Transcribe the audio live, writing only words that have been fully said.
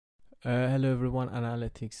Hello everyone,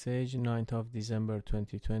 Analytics Sage, 9th of December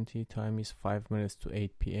 2020. Time is 5 minutes to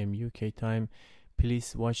 8 p.m. UK time.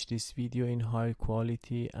 Please watch this video in high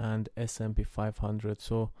quality and S&P 500.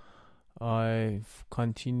 So I'm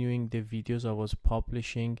continuing the videos I was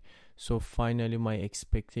publishing. So finally my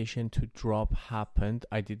expectation to drop happened.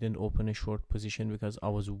 I didn't open a short position because I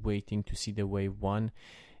was waiting to see the wave one.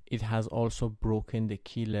 It has also broken the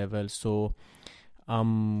key level, so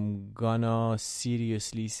I'm gonna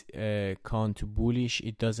seriously count bullish.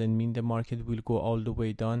 It doesn't mean the market will go all the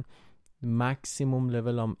way down. Maximum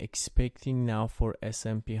level I'm expecting now for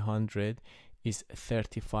S&P 100 is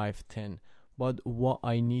 35.10. But what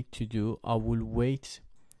I need to do, I will wait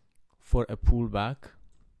for a pullback.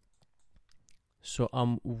 So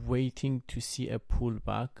I'm waiting to see a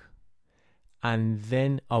pullback, and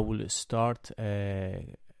then I will start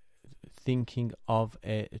thinking of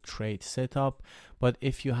a trade setup. But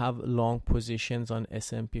if you have long positions on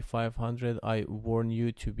S&P 500, I warn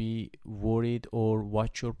you to be worried or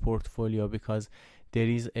watch your portfolio, because there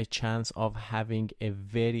is a chance of having a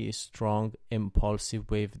very strong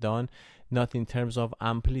impulsive wave down, not in terms of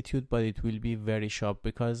amplitude, but it will be very sharp.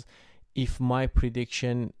 Because if my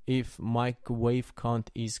prediction, if my wave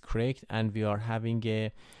count is correct and we are having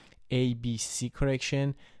a ABC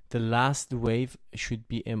correction, the last wave should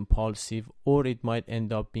be impulsive, or it might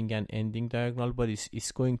end up being an ending diagonal, but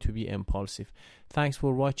it's going to be impulsive. Thanks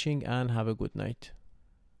for watching and have a good night.